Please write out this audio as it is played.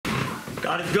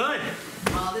God is good.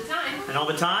 All the time. And all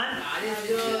the time? God is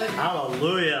good.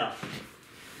 Hallelujah.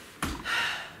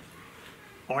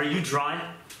 Are you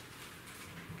dry?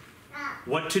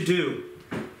 What to do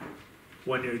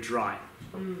when you're dry?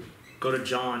 Go to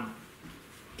John.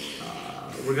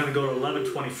 We're going to go to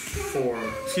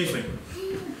 11:24. Excuse me.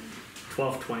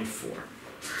 12:24.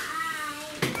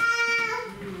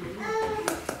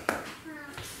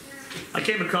 I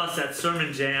came across that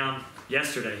sermon jam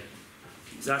yesterday.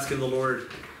 I was asking the Lord,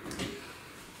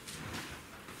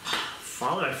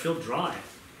 Father, I feel dry.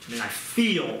 I mean, I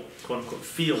feel, quote unquote,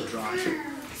 feel dry.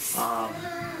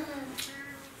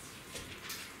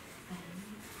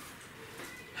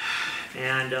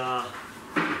 And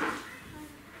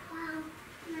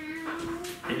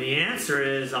the answer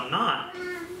is, I'm not.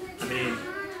 I mean,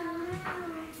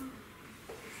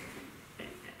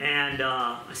 and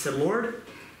I said, Lord,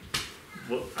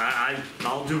 well,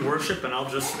 I'll do worship, and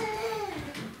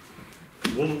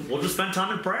we'll just spend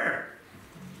time in prayer.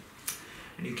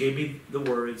 And he gave me the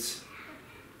words,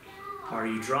 are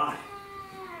you dry?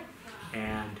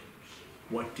 And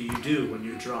what do you do when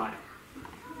you're dry?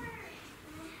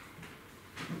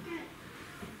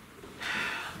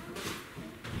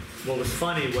 What was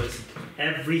funny was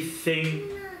everything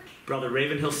Brother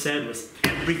Ravenhill said was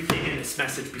everything in this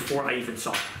message before I even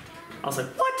saw it. I was like,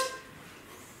 what?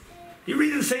 You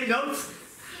reading the same notes?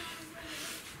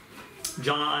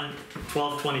 John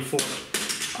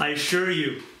 12:24. I assure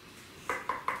you.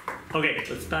 Okay,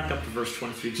 let's back up to verse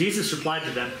 23. Jesus replied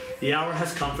to them, the hour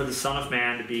has come for the Son of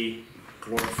Man to be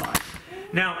glorified.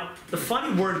 Now, the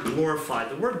funny word glorified,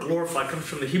 the word glorified comes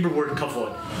from the Hebrew word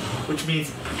kavod, which means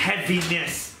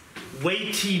heaviness,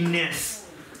 weightiness.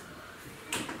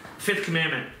 Fifth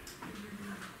commandment,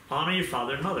 honor your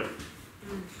father and mother.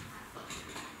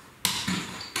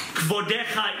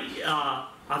 Kvodecha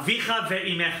avicha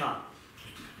ve'imecha.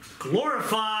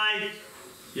 Glorify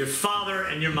your father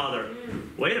and your mother.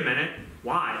 Wait a minute.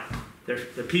 Why? They're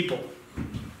people.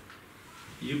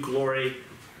 You glory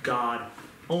God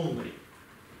only.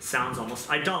 Sounds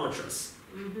almost idolatrous.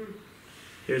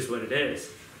 Here's what it is.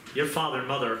 Your father and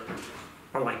mother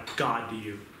are like God to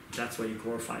you. That's why you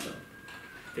glorify them.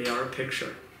 They are a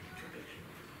picture.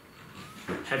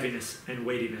 Heaviness and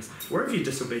weightiness. Where have you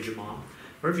disobeyed your mom?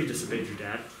 Where have you disobeyed your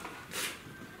dad?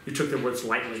 You took their words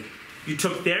lightly. You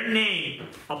took their name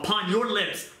upon your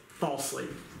lips falsely.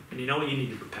 And you know what? You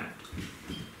need to repent.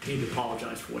 You need to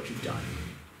apologize for what you've done.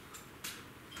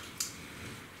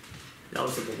 That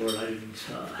was of the Lord. I didn't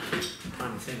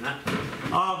plan on saying that.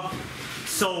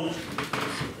 So,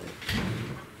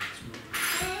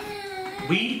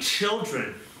 we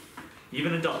children,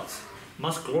 even adults,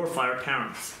 must glorify our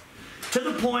parents. To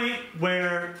the point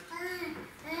where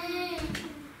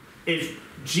if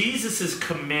Jesus'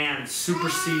 command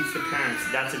supersedes the parents,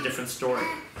 that's a different story.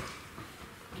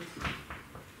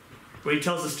 Where he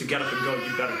tells us to get up and go,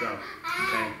 you better go.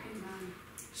 Okay?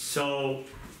 So,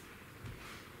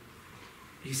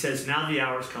 he says, now the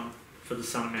hour has come for the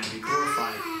Son of Man to be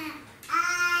glorified.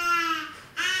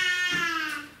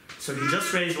 So he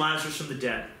just raised Lazarus from the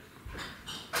dead.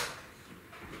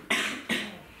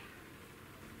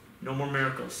 No more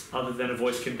miracles, other than a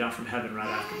voice came down from heaven right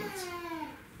afterwards.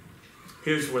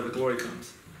 Here's where the glory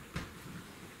comes.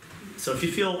 So if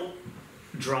you feel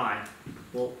dry,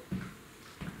 well,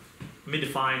 let me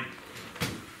define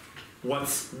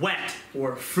what's wet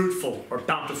or fruitful or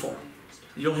bountiful.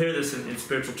 You'll hear this in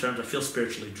spiritual terms. I feel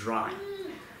spiritually dry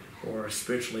or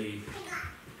spiritually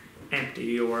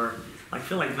empty, or I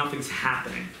feel like nothing's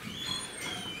happening.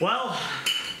 Well,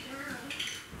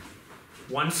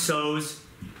 one sows,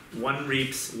 one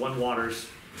reaps, one waters,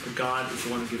 but God is the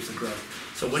one who gives the growth.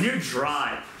 So when you're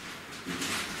dry,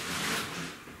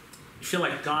 you feel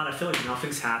like, God, I feel like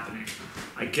nothing's happening.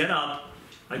 I get up,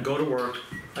 I go to work,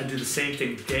 I do the same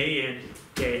thing day in,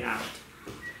 day out.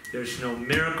 There's no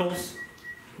miracles,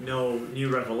 no new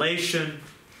revelation,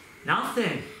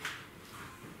 nothing.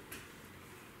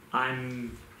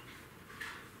 I'm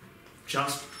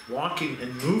just walking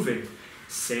and moving.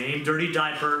 Same dirty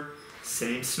diaper,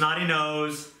 same snotty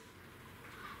nose,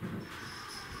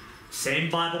 same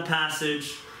Bible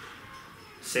passage,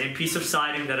 same piece of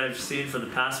siding that I've seen for the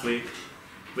past week.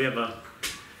 We have a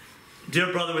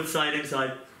dear brother with siding,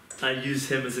 so I use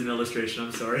him as an illustration,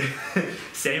 I'm sorry.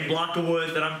 Same block of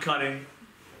wood that I'm cutting.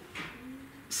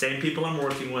 Same people I'm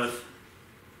working with.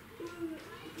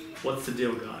 What's the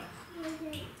deal, God?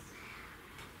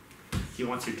 He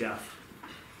wants your death.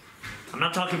 I'm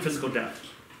not talking physical death.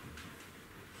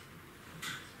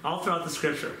 All throughout the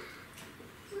scripture,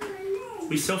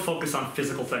 we so focus on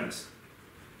physical things.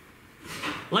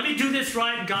 Let me do this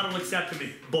right and God will accept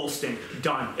me. Bull stink.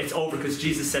 Done. It's over because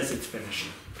Jesus says it's finished.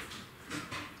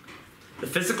 The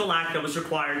physical act that was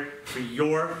required for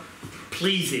your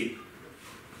pleasing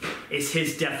is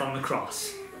his death on the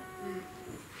cross.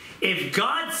 If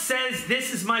God says,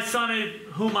 this is my son in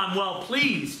whom I'm well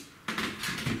pleased,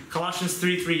 Colossians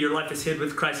 3:3, your life is hid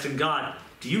with Christ in God.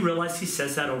 Do you realize he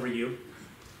says that over you?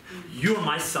 You are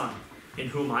my son in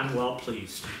whom I'm well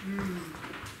pleased.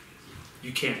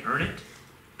 You can't earn it.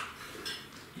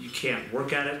 You can't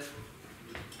work at it.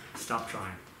 Stop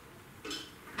trying.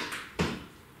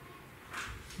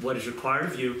 What is required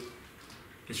of you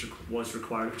was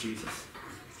required of Jesus.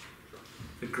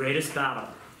 The greatest battle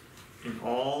in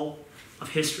all of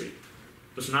history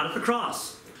was not at the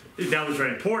cross. That was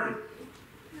very important.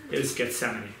 It was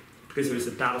Gethsemane, because it was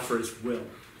the battle for his will.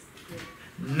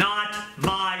 Not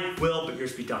my will, but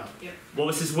yours be done. Yep. What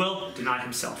was his will? Deny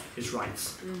himself, his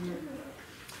rights.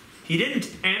 He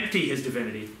didn't empty his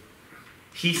divinity.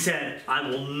 He said, I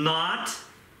will not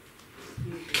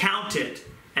count it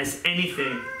as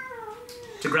anything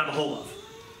to grab a hold of.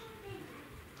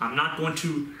 I'm not going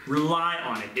to rely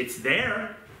on it. It's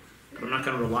there, but I'm not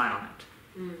going to rely on it.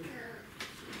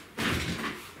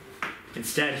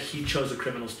 Instead, he chose a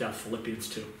criminal's death, Philippians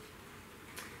 2.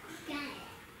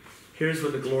 Here's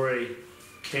where the glory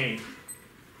came.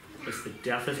 It's the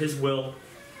death of his will,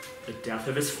 the death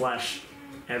of his flesh,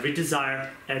 every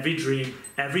desire, every dream,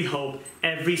 every hope,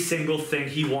 every single thing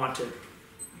he wanted.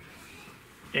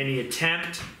 Any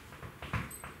attempt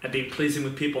at being pleasing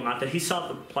with people, not that he sought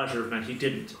the pleasure of men, he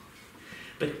didn't.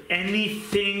 But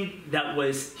anything that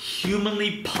was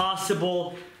humanly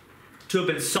possible to have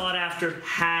been sought after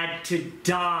had to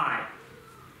die.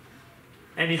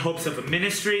 Any hopes of a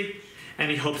ministry,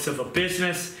 any hopes of a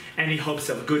business, any hopes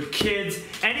of good kids,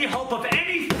 any hope of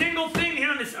any single thing here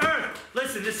on this earth.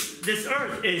 Listen, this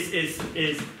earth is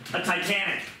a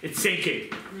Titanic. It's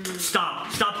sinking.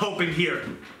 Stop hoping here.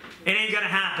 It ain't gonna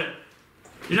happen.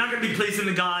 You're not gonna be pleasing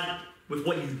to God with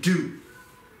what you do.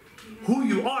 Who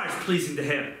you are is pleasing to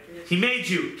him. He made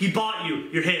you. He bought you.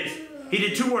 You're his. He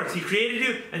did two works. He created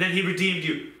you, and then he redeemed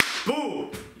you.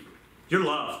 Boom! You're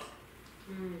loved.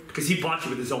 Because he bought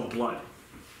you with his own blood.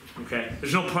 Okay?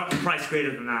 There's no price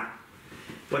greater than that.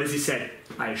 What does he say?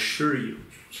 I assure you,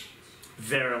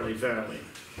 verily, verily,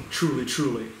 truly,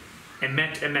 truly,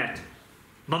 emet, emet,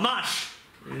 mamash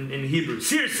in Hebrew.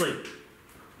 Seriously,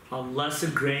 unless a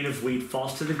grain of wheat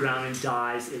falls to the ground and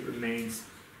dies, it remains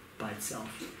by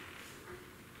itself.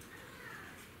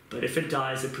 But if it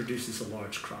dies, it produces a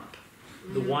large crop.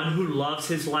 The one who loves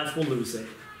his life will lose it.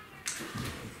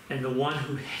 And the one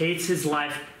who hates his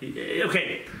life...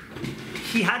 Okay,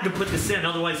 he had to put this in.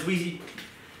 Otherwise, we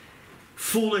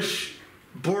foolish,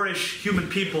 boorish human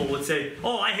people would say,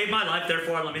 oh, I hate my life,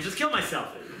 therefore let me just kill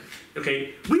myself.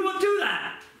 Okay, we won't do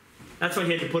that. That's why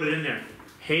he had to put it in there.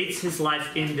 Hates his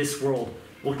life in this world.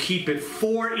 Will keep it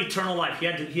for eternal life.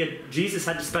 Jesus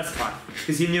had to specify,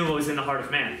 because he knew what was in the heart of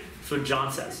man. That's what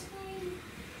John says.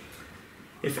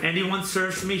 If anyone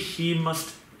serves me, he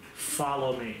must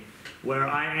follow me. Where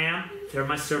I am, there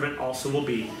my servant also will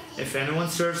be. If anyone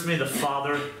serves me, the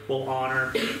Father will honor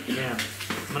him.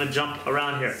 I'm going to jump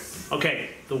around here.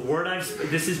 Okay,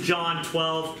 this is John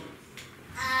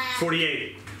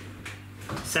 12:48.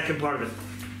 Second part of it.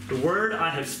 The word I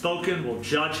have spoken will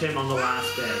judge him on the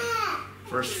last day.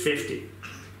 Verse 50.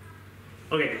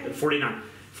 Okay, 49.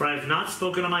 For I have not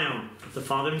spoken on my own. The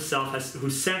Father himself,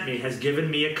 who sent me, has given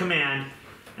me a command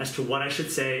as to what I should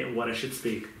say and what I should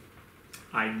speak.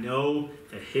 I know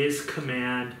that his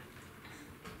command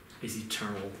is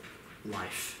eternal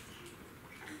life.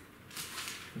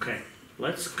 Okay,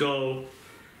 let's go.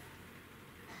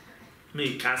 Let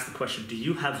me ask the question, do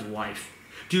you have life?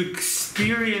 Do you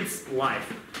experience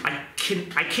life? I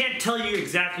can't tell you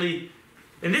exactly,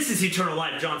 and this is eternal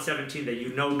life, John 17, that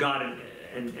you know God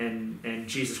and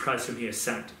Jesus Christ whom he has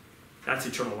sent. That's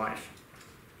eternal life.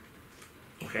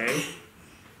 Okay?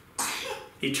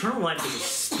 Eternal life is a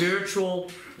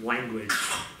spiritual language.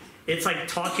 It's like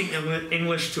talking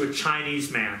English to a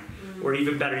Chinese man, or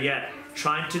even better yet,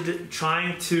 trying to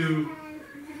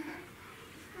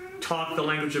talk the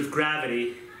language of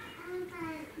gravity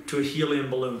to a helium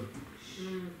balloon.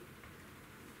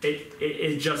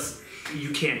 It just, you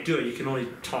can't do it. You can only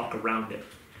talk around it.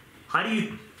 How do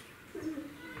you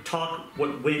talk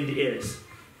what wind is?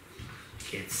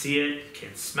 You can't see it,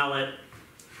 can't smell it.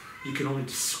 You can only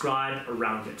describe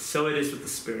around it. So it is with the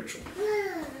spiritual.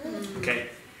 Okay?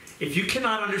 If you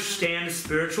cannot understand the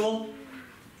spiritual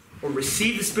or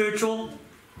receive the spiritual,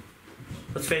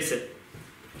 let's face it,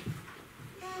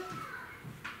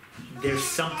 there's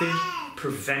something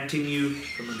preventing you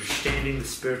from understanding the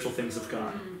spiritual things of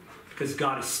God. Because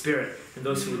God is spirit, and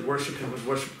those who would worship him would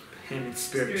worship him in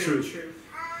spirit and truth.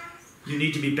 You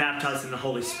need to be baptized in the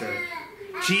Holy Spirit.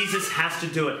 Jesus has to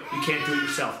do it. You can't do it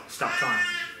yourself. Stop trying.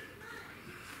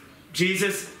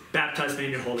 Jesus, baptize me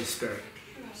in your Holy Spirit.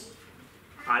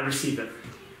 I receive it.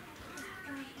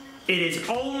 It is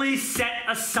only set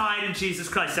aside in Jesus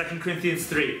Christ. 2 Corinthians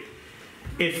 3.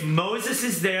 If Moses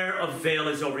is there, a veil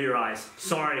is over your eyes.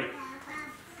 Sorry.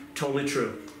 Totally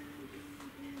true.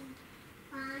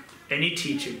 Any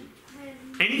teaching,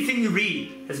 anything you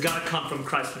read has got to come from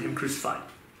Christ and him crucified.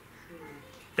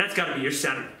 That's got to be your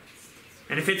center.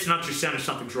 And if it's not your center,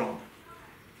 something's wrong.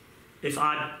 If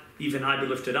even I be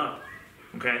lifted up.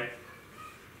 Okay?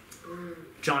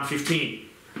 John 15.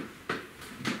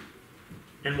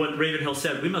 And what Ravenhill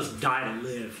said, we must die to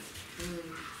live.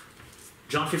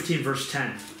 John 15, verse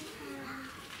 10.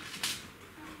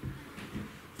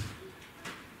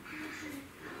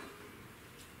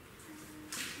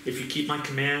 If you keep my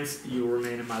commands, you will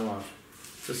remain in my love.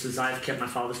 Just as I have kept my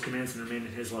Father's commands and remain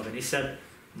in his love. And he said,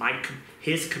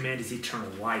 his command is eternal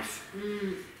life.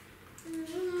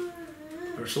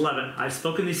 Verse 11, I've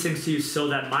spoken these things to you so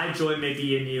that my joy may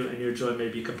be in you and your joy may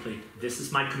be complete. This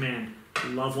is my command.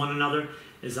 Love one another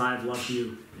as I have loved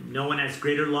you. No one has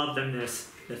greater love than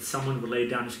this, that someone would lay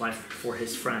down his life for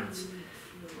his friends.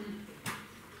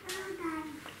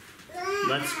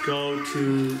 Let's go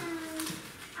to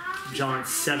John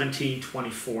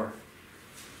 17:24.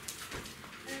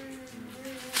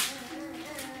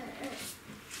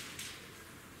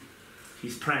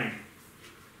 He's praying.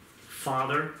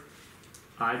 Father,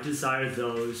 I desire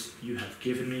those you have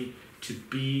given me to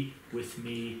be with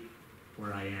me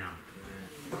where I am.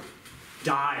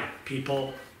 Die,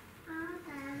 people.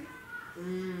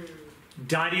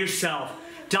 Die to yourself.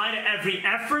 Die to every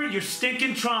effort you're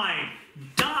stinking trying.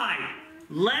 Die.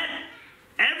 Let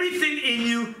everything in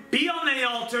you be on the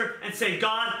altar and say,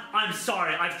 God, I'm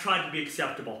sorry. I've tried to be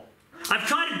acceptable. I've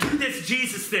tried to do this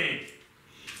Jesus thing.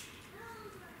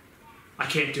 I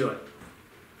can't do it.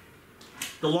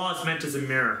 The law is meant as a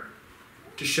mirror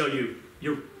to show you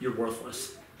you're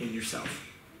worthless in yourself.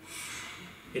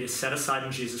 It is set aside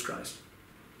in Jesus Christ.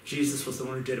 Jesus was the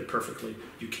one who did it perfectly.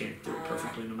 You can't do it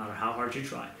perfectly no matter how hard you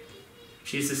try.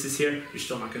 Jesus is here. You're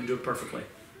still not going to do it perfectly.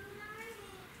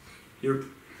 You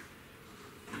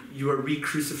are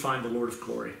re-crucifying the Lord of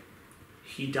glory.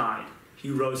 He died. He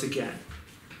rose again.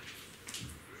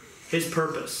 His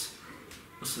purpose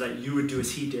was so that you would do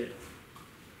as he did.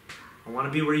 I want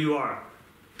to be where you are.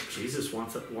 Jesus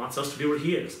wants us to be where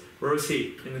he is. Where was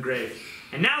he? In the grave.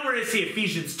 And now where is he?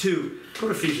 Ephesians 2. Go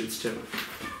to Ephesians 2.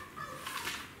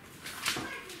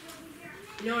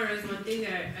 You know, Erez, one thing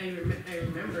that I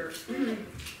remember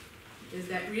is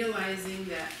that realizing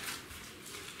that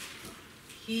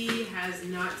he has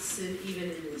not sinned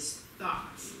even in his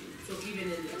thoughts. So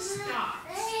even in his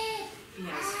thoughts, he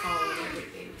has followed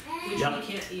everything. Which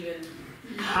he can't even...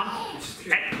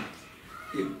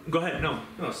 Go ahead, no.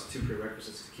 No, it's 2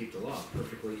 prerequisites to keep the law.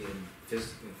 Perfectly in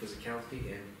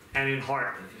physicality and in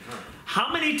heart. And in heart.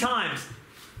 How many times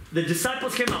the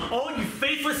disciples came up, oh, you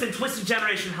faithless and twisted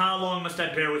generation, how long must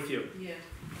I bear with you? Yeah.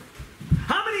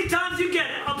 How many times you get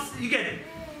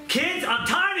kids, I'm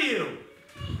tired of you.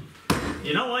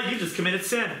 You know what? You just committed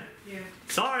sin. Yeah.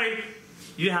 Sorry.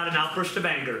 You had an outburst of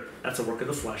anger. That's a work of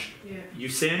the flesh. Yeah. You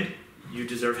sinned. You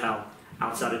deserve hell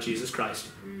outside of Jesus Christ.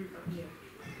 Yeah.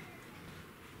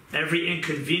 Every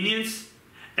inconvenience,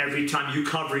 every time you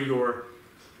cover your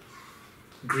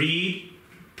greed,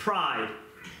 pride,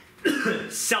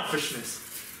 selfishness.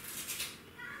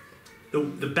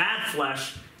 The bad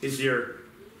flesh is your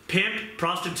pimp,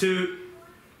 prostitute,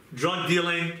 drug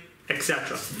dealing,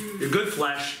 etc. Your good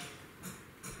flesh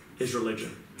is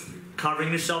religion.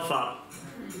 Covering yourself up.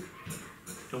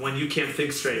 And when you can't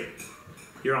think straight,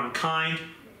 you're unkind,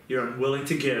 you're unwilling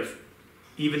to give,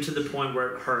 even to the point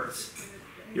where it hurts.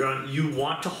 You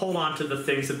want to hold on to the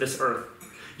things of this earth.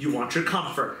 You want your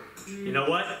comfort. You know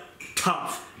what?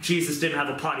 Tough. Jesus didn't have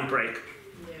a potty break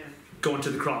going to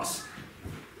the cross.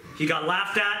 He got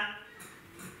laughed at.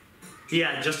 He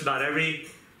had just about every...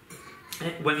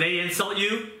 When they insult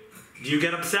you, do you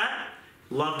get upset?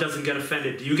 Love doesn't get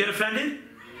offended. Do you get offended?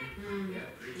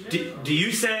 Do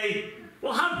you say,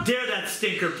 well, how dare that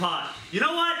stinker pot? You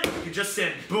know what? You just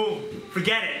sinned. Boom.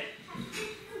 Forget it.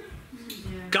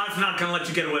 God's not going to let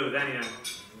you get away with anything.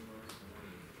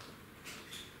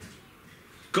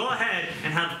 Go ahead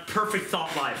and have perfect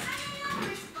thought life.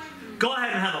 Go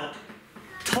ahead and have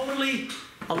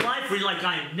a life where you're like,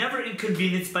 I am never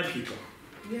inconvenienced by people.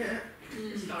 Yeah.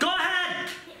 Go ahead.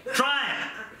 Try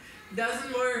it.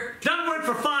 Doesn't work. Doesn't work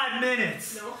for 5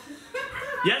 minutes. No.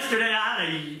 Yesterday I had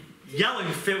a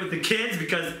yelling fit with the kids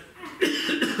because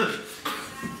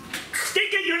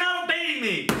Stinking, you're not obeying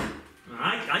me.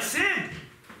 I sinned.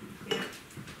 Yeah.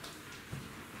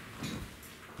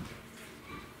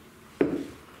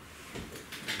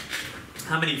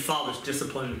 How many fathers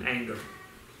discipline in anger?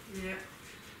 Yeah.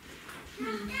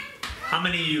 How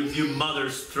many of you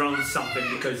mothers thrown something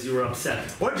because you were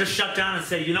upset? Or just shut down and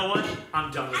say, you know what?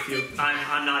 I'm done with you.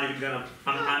 I'm not even gonna,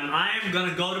 I am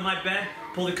gonna go to my bed,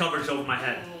 pull the covers over my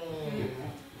head.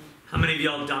 How many of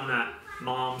y'all have done that?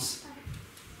 Moms.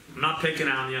 I'm not picking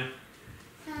on you.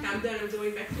 I'm done. I'm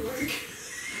going back to work.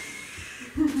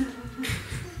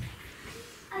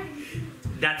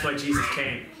 That's why Jesus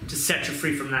came, to set you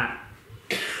free from that.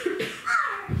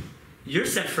 You're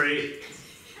set free.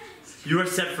 You are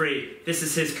set free. This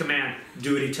is his command.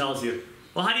 Do what he tells you.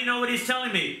 Well, how do you know what he's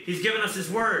telling me? He's given us his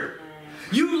word.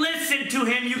 You listen to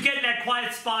him. You get in that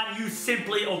quiet spot. You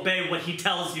simply obey what he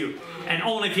tells you. And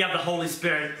only if you have the Holy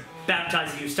Spirit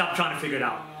baptizing you. Stop trying to figure it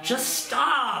out. Just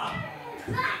stop.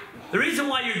 The reason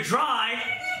why you're dry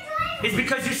is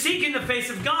because you're seeking the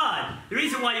face of God. The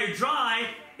reason why you're dry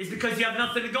is because you have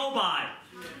nothing to go by.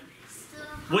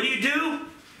 What do?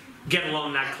 Get alone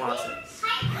in that closet.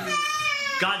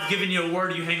 God's given you a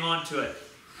word, you hang on to it.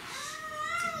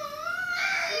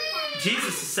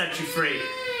 Jesus has set you free.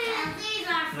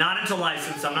 Not into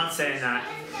license, I'm not saying that.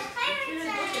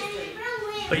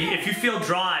 But if you feel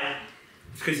dry,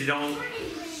 it's because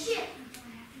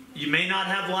you may not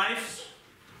have life,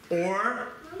 or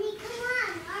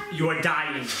you are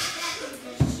dying.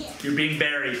 You're being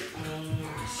buried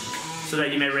so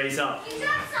that you may raise up.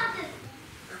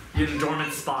 You're in a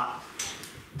dormant spot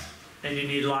and you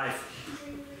need life.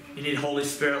 You need Holy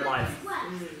Spirit life.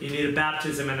 You need a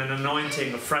baptism and an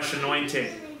anointing, a fresh anointing.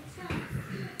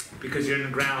 Because you're in the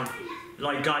ground.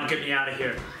 You're like, God, get me out of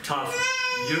here. Tough.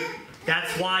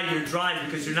 That's why you're dry,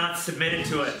 because you're not submitted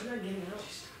to it.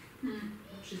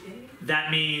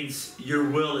 That means your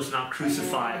will is not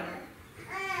crucified.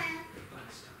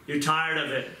 You're tired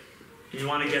of it. You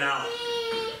want to get out.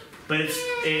 But it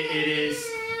is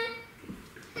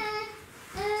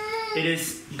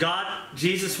God,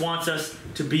 Jesus wants us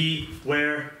to be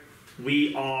where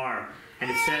we are. And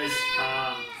it says,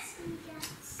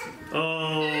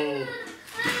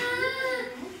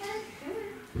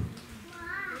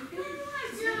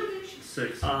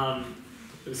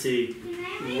 let's see.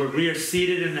 We are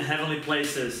seated in the heavenly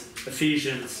places.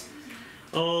 Ephesians.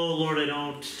 Oh, Lord, I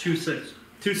don't. 2:6.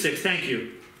 2:6, thank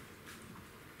you.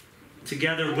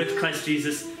 Together with Christ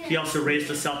Jesus, he also raised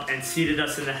us up and seated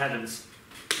us in the heavens.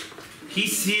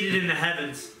 He's seated in the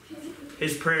heavens.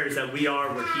 His prayer is that we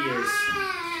are where he is.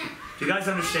 Do you guys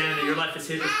understand that your life is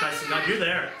hidden with Christ in God? You're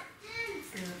there.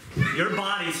 Your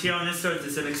body's here on this earth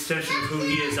is an extension of who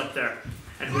he is up there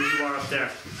and who you are up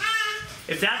there.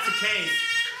 If that's the case,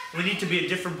 we need to be a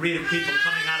different breed of people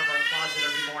coming out of our closet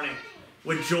every morning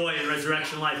with joy and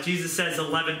resurrection life. Jesus says,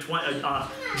 John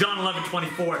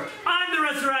 11:24, I'm the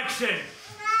resurrection.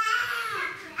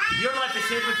 Your life is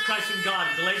hid with Christ in God.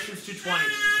 Galatians 2:20.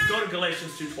 Go to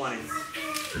Galatians 2:20.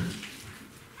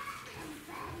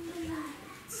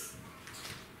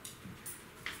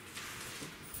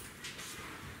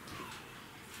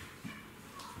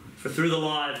 For through the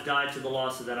law I have died to the law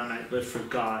so that I might live for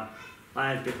God.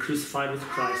 I have been crucified with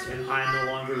Christ, and I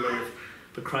no longer live,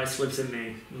 but Christ lives in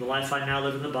me. In the life I now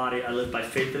live in the body, I live by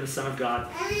faith in the Son of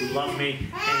God, who loved me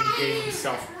and gave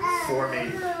himself for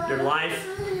me. Your life,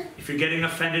 if you're getting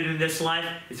offended in this life,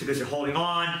 it's because you're holding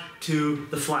on to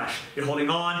the flesh. You're holding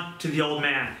on to the old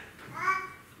man.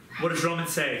 What does Romans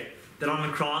say? That on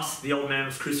the cross, the old man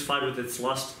was crucified with its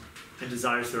lust and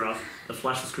desires thereof. The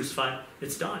flesh was crucified.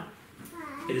 It's done.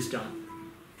 It is done.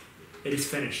 It is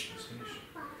finished.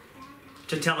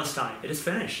 Tetelestai. It is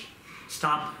finished.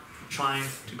 Stop trying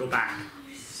to go back.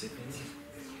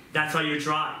 That's why you're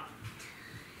dry.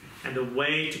 And the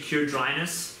way to cure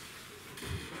dryness,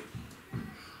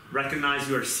 recognize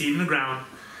you are seed in the ground.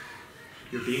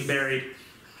 You're being buried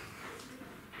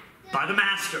by the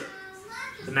master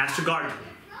gardener.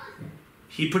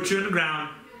 He put you in the ground.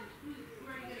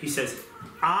 He says,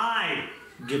 I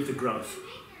give the growth.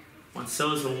 One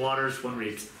sows, one waters, one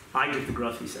reaps. I give the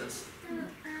growth, he says.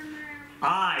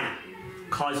 I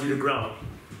cause you to grow.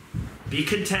 Be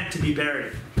content to be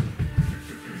buried.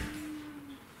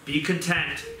 Be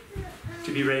content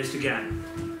to be raised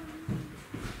again.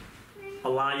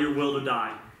 Allow your will to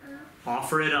die.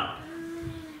 Offer it up.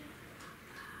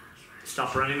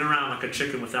 Stop running around like a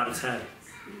chicken without its head.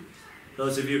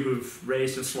 Those of you who've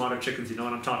raised and slaughtered chickens, you know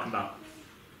what I'm talking about.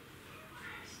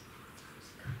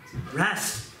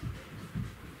 Rest.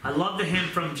 I love the hymn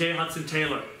from J. Hudson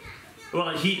Taylor.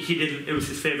 Well, he didn't, it was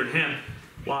his favorite hymn.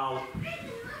 While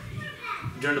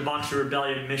during the Boxer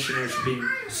Rebellion, missionaries were being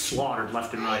slaughtered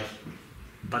left and right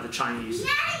by the Chinese. And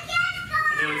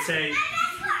they would say,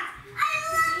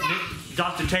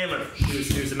 Dr. Taylor, he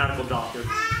was a medical doctor,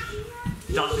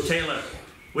 Dr. Taylor,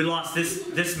 we lost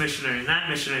this missionary and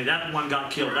that one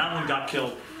got killed, that one got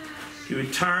killed. He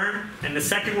would turn, and the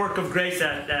second work of grace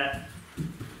that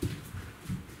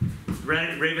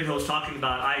Ravenhill was talking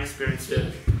about, I experienced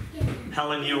it.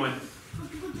 Helen Ewan,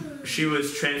 she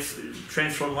was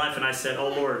transformed life, and I said, oh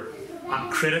Lord, I'm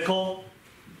critical,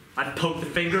 I poke the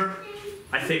finger,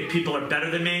 I think people are better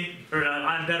than me, or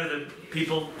I'm better than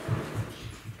people,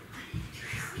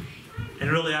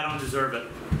 and really I don't deserve it.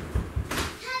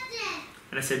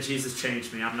 And I said, Jesus,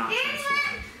 change me, I'm not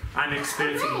transformed. I'm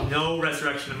experiencing no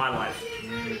resurrection in my life.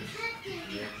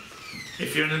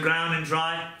 If you're in the ground and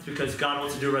dry, it's because God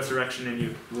wants to do resurrection in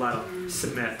you. Let him.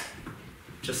 Submit.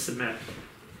 Just submit.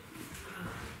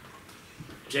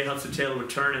 J. Hudson Taylor would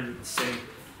turn and sing,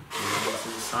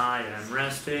 Jesus, I am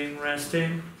resting,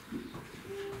 resting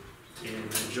in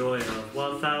the joy of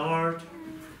what thou art.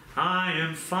 I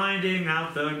am finding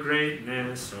out the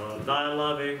greatness of thy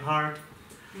loving heart.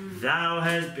 Thou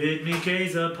hast bid me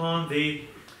gaze upon thee,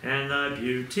 and thy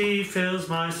beauty fills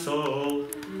my soul.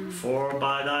 For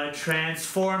by thy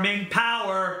transforming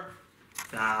power,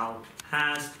 thou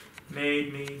hast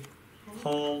made me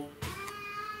whole.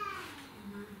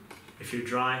 If you're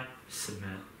dry, submit.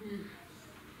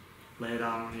 Lay it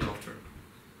out on the altar.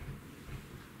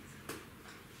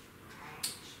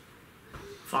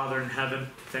 Father in heaven,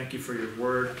 thank you for your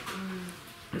word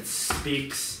that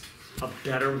speaks a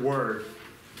better word.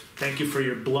 Thank you for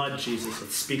your blood, Jesus,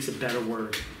 that speaks a better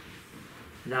word.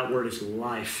 And that word is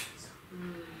life.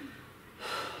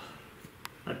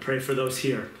 I pray for those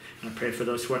here, and I pray for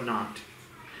those who are not,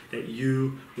 that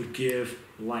you would give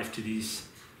life to these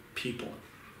people.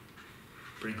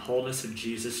 Bring wholeness in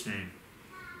Jesus' name.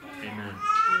 Amen.